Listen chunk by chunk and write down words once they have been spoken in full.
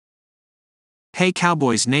Hey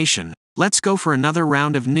Cowboys Nation, let's go for another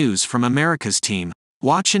round of news from America's team.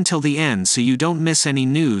 Watch until the end so you don't miss any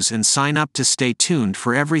news and sign up to stay tuned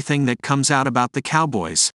for everything that comes out about the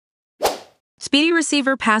Cowboys. Speedy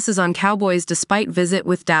receiver passes on Cowboys despite visit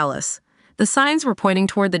with Dallas. The signs were pointing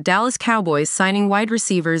toward the Dallas Cowboys signing wide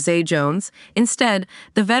receiver Zay Jones. Instead,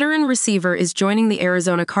 the veteran receiver is joining the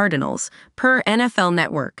Arizona Cardinals, per NFL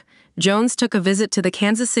Network. Jones took a visit to the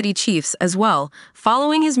Kansas City Chiefs as well,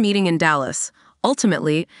 following his meeting in Dallas.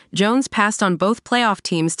 Ultimately, Jones passed on both playoff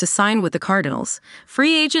teams to sign with the Cardinals.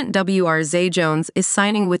 Free agent Wr Zay Jones is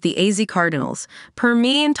signing with the AZ Cardinals, per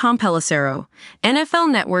me and Tom Pelissero.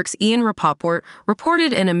 NFL Network's Ian Rapoport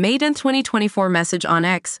reported in a May 10, 2024 message on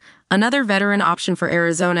X, another veteran option for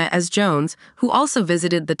Arizona as Jones, who also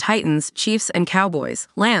visited the Titans, Chiefs, and Cowboys.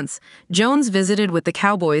 Lance Jones visited with the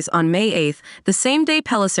Cowboys on May 8, the same day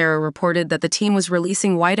Pelissero reported that the team was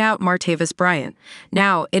releasing wideout Martavis Bryant.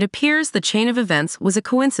 Now, it appears the chain of events was a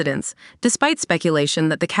coincidence, despite speculation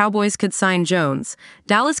that the Cowboys could sign Jones.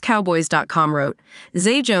 DallasCowboys.com wrote,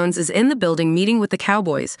 Zay Jones is in the building meeting with the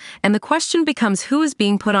Cowboys, and the question becomes who is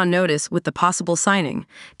being put on notice with the possible signing.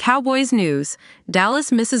 Cowboys News,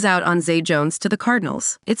 Dallas misses out on Zay Jones to the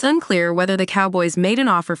Cardinals. It's unclear whether the Cowboys made an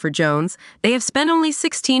offer for Jones. They have spent only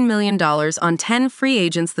 $16 million on 10 free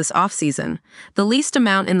agents this offseason, the least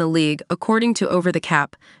amount in the league, according to Over the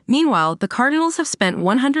Cap. Meanwhile, the Cardinals have spent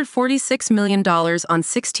 $146 million on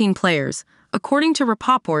 16 players. According to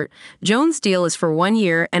Rapoport, Jones' deal is for 1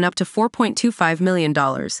 year and up to $4.25 million.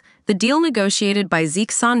 The deal negotiated by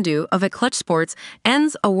Zeke Sandu of At Clutch Sports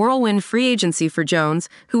ends a whirlwind free agency for Jones,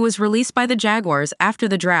 who was released by the Jaguars after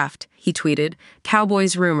the draft. He tweeted,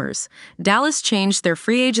 Cowboys rumors. Dallas changed their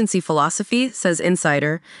free agency philosophy, says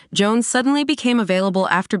Insider. Jones suddenly became available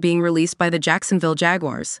after being released by the Jacksonville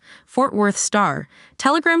Jaguars. Fort Worth Star.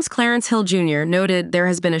 Telegram's Clarence Hill Jr. noted there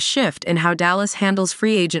has been a shift in how Dallas handles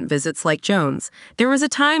free agent visits like Jones. There was a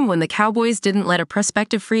time when the Cowboys didn't let a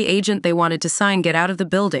prospective free agent they wanted to sign get out of the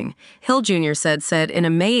building. Hill Jr. said in a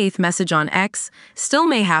May 8 message on X, still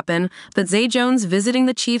may happen, but Zay Jones visiting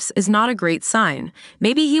the Chiefs is not a great sign.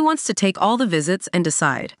 Maybe he wants to take all the visits and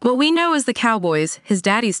decide. What we know is the Cowboys, his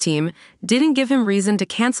daddy's team, didn't give him reason to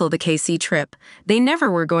cancel the KC trip. They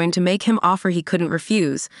never were going to make him offer he couldn't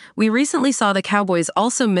refuse. We recently saw the Cowboys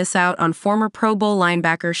also miss out on former Pro Bowl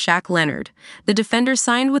linebacker Shaq Leonard. The defender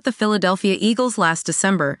signed with the Philadelphia Eagles last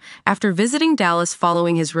December after visiting Dallas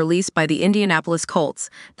following his release by the Indianapolis Colts.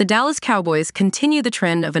 The Dallas Cowboys continue the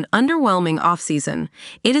trend of an underwhelming offseason.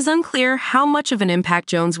 It is unclear how much of an impact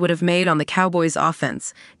Jones would have made on the Cowboys'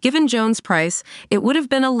 offense. Given Jones' price, it would have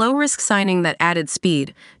been a low-risk signing that added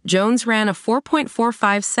speed. Jones ran a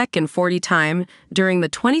 4.45 second 40 time during the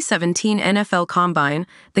 2017 NFL Combine.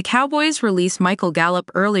 The Cowboys released Michael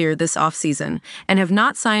Gallup earlier this offseason and have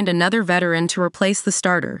not signed another veteran to replace the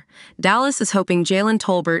starter. Dallas is hoping Jalen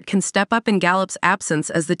Tolbert can step up in Gallup's absence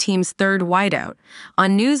as the team's third wideout.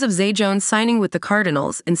 On news of Zay Jones signing with the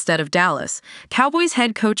Cardinals instead of Dallas, Cowboys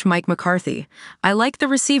head coach Mike McCarthy, I like the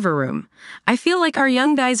receiver room. I feel like our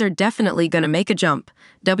young guys are definitely going to make a jump.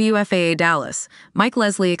 WFAA Dallas, Mike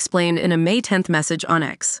Leslie explained in a May 10 message on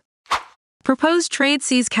X. Proposed trade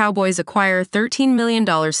sees Cowboys acquire $13 million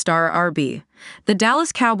star RB. The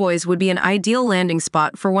Dallas Cowboys would be an ideal landing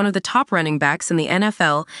spot for one of the top running backs in the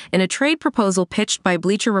NFL in a trade proposal pitched by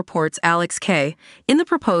Bleacher Report's Alex K. In the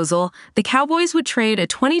proposal, the Cowboys would trade a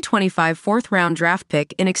 2025 fourth-round draft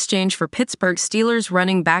pick in exchange for Pittsburgh Steelers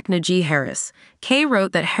running back Najee Harris. K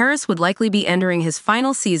wrote that Harris would likely be entering his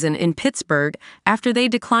final season in Pittsburgh after they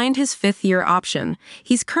declined his fifth-year option.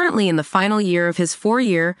 He's currently in the final year of his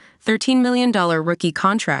four-year, $13 million rookie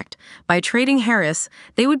contract. By trading Harris,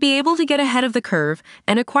 they would be able to get ahead of the curve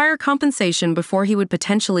and acquire compensation before he would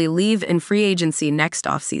potentially leave in free agency next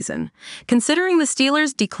offseason. Considering the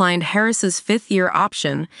Steelers declined Harris's fifth-year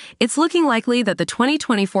option, it's looking likely that the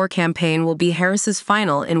 2024 campaign will be Harris's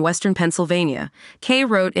final in Western Pennsylvania. Kay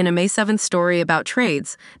wrote in a May 7th story about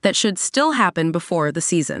trades that should still happen before the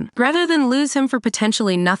season. Rather than lose him for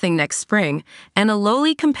potentially nothing next spring and a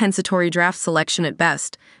lowly compensatory draft selection at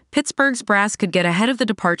best, Pittsburgh's brass could get ahead of the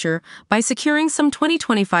departure by securing some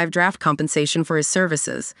 2025 draft compensation for his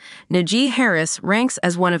services. Najee Harris ranks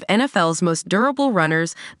as one of NFL's most durable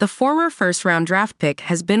runners. The former first-round draft pick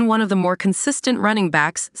has been one of the more consistent running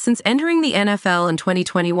backs since entering the NFL in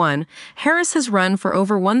 2021. Harris has run for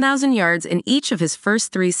over 1,000 yards in each of his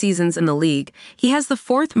first 3 seasons in the league. He has the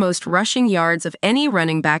 4th most rushing yards of any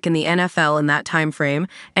running back in the NFL in that time frame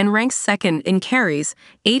and ranks second in carries,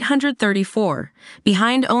 834,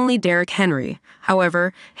 behind only Derrick Henry.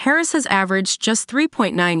 However, Harris has averaged just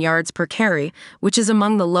 3.9 yards per carry, which is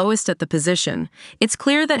among the lowest at the position. It's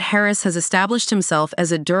clear that Harris has established himself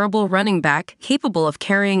as a durable running back capable of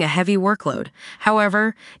carrying a heavy workload.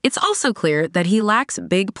 However, it's also clear that he lacks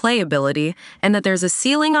big playability and that there's a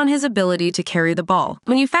ceiling on his ability to carry the ball.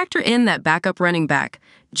 When you factor in that backup running back,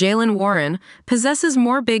 Jaylen Warren, possesses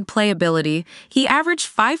more big playability. He averaged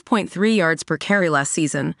 5.3 yards per carry last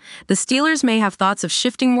season. The Steelers may have thoughts of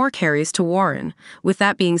shifting more carries to Warren. With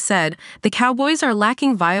that being said, the Cowboys are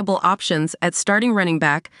lacking viable options at starting running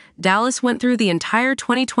back. Dallas went through the entire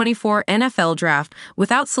 2024 NFL draft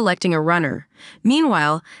without selecting a runner.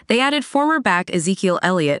 Meanwhile, they added former back Ezekiel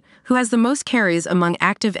Elliott, who has the most carries among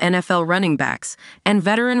active NFL running backs, and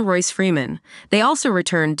veteran Royce Freeman. They also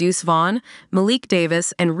returned Deuce Vaughn, Malik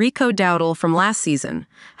Davis, and Rico Dowdle from last season.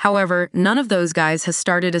 However, none of those guys has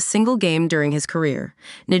started a single game during his career.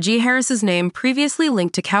 Najee Harris's name previously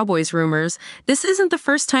linked to Cowboys rumors. This isn't the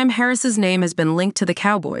first time Harris's name has been linked to the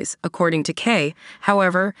Cowboys, according to Kay.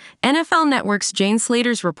 However, NFL Network's Jane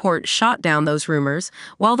Slater's report shot down those rumors.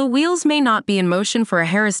 While the wheels may not be in motion for a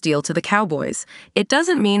Harris deal to the Cowboys, it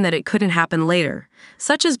doesn't mean that it couldn't happen later.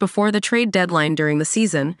 Such as before the trade deadline during the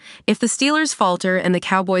season, if the Steelers falter and the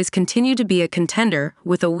Cowboys continue to be a contender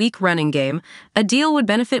with a weak running game, a deal would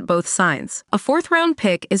benefit both sides. A fourth-round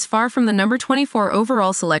pick is far from the number 24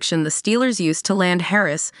 overall selection the Steelers used to land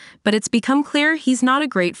Harris, but it's become clear he's not a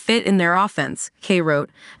great fit in their offense, Kay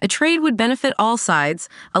wrote. A trade would benefit all sides,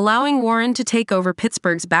 allowing Warren to take over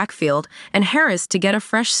Pittsburgh's backfield and Harris to get a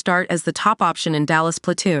fresh start as the top option in Dallas'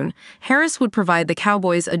 platoon. Harris would provide the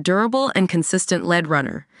Cowboys a durable and consistent lead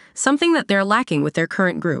runner, something that they're lacking with their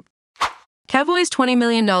current group. Cowboys' $20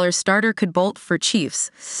 million starter could bolt for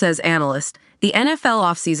Chiefs, says analyst. The NFL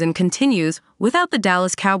offseason continues without the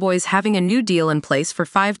Dallas Cowboys having a new deal in place for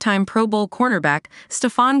five-time Pro Bowl cornerback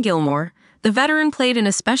Stephon Gilmore. The veteran played an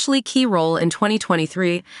especially key role in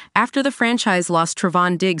 2023 after the franchise lost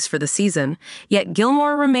Trevon Diggs for the season, yet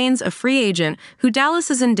Gilmore remains a free agent who Dallas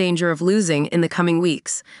is in danger of losing in the coming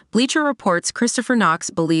weeks. Bleacher Report's Christopher Knox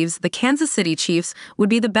believes the Kansas City Chiefs would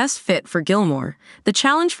be the best fit for Gilmore. The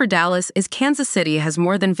challenge for Dallas is Kansas City has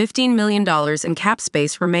more than $15 million in cap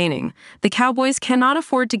space remaining. The Cowboys cannot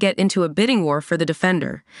afford to get into a bidding war for the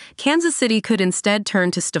defender. Kansas City could instead turn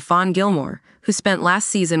to Stephon Gilmore, who spent last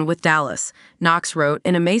season with Dallas. Knox wrote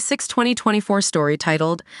in a May 6, 2024 story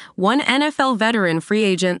titled, "One NFL veteran free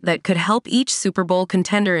agent that could help each Super Bowl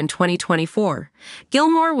contender in 2024.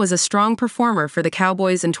 Gilmore was a strong performer for the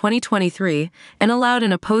Cowboys in 2023 and allowed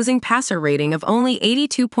an opposing passer rating of only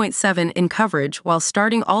 82.7 in coverage while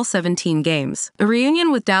starting all 17 games. A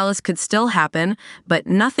reunion with Dallas could still happen, but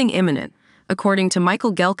nothing imminent. According to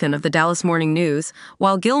Michael Gelkin of the Dallas Morning News,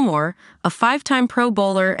 while Gilmore, a five-time Pro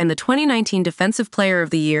Bowler and the 2019 Defensive Player of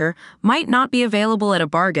the Year, might not be available at a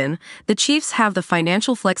bargain, the Chiefs have the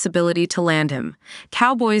financial flexibility to land him.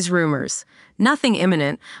 Cowboys rumors. Nothing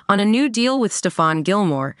imminent on a new deal with Stephon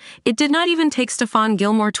Gilmore. It did not even take Stephon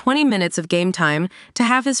Gilmore 20 minutes of game time to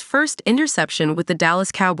have his first interception with the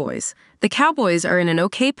Dallas Cowboys. The Cowboys are in an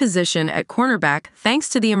okay position at cornerback thanks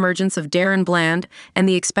to the emergence of Darren Bland and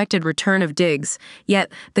the expected return of Diggs,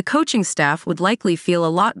 yet the coaching staff would likely feel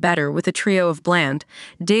a lot better with a trio of Bland,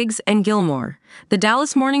 Diggs, and Gilmore. The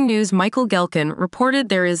Dallas Morning News' Michael Gelkin reported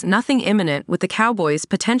there is nothing imminent with the Cowboys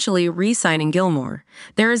potentially re-signing Gilmore.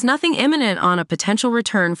 There is nothing imminent on a potential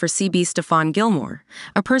return for CB Stephon Gilmore.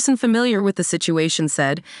 A person familiar with the situation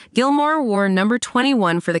said, Gilmore wore number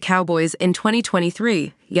 21 for the Cowboys in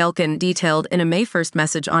 2023, Gelkin detailed in a May 1st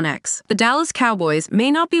message on X. The Dallas Cowboys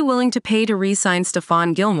may not be willing to pay to re-sign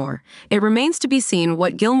Stephon Gilmore. It remains to be seen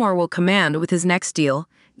what Gilmore will command with his next deal.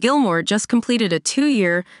 Gilmore just completed a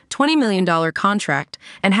 2-year, $20 million contract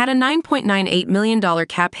and had a $9.98 million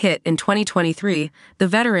cap hit in 2023. The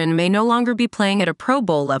veteran may no longer be playing at a Pro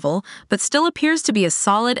Bowl level, but still appears to be a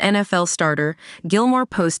solid NFL starter. Gilmore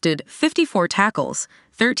posted 54 tackles,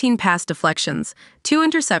 13 pass deflections, 2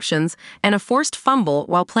 interceptions, and a forced fumble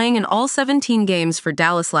while playing in all 17 games for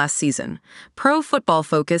Dallas last season. Pro Football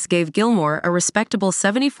Focus gave Gilmore a respectable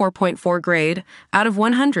 74.4 grade out of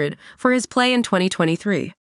 100 for his play in 2023.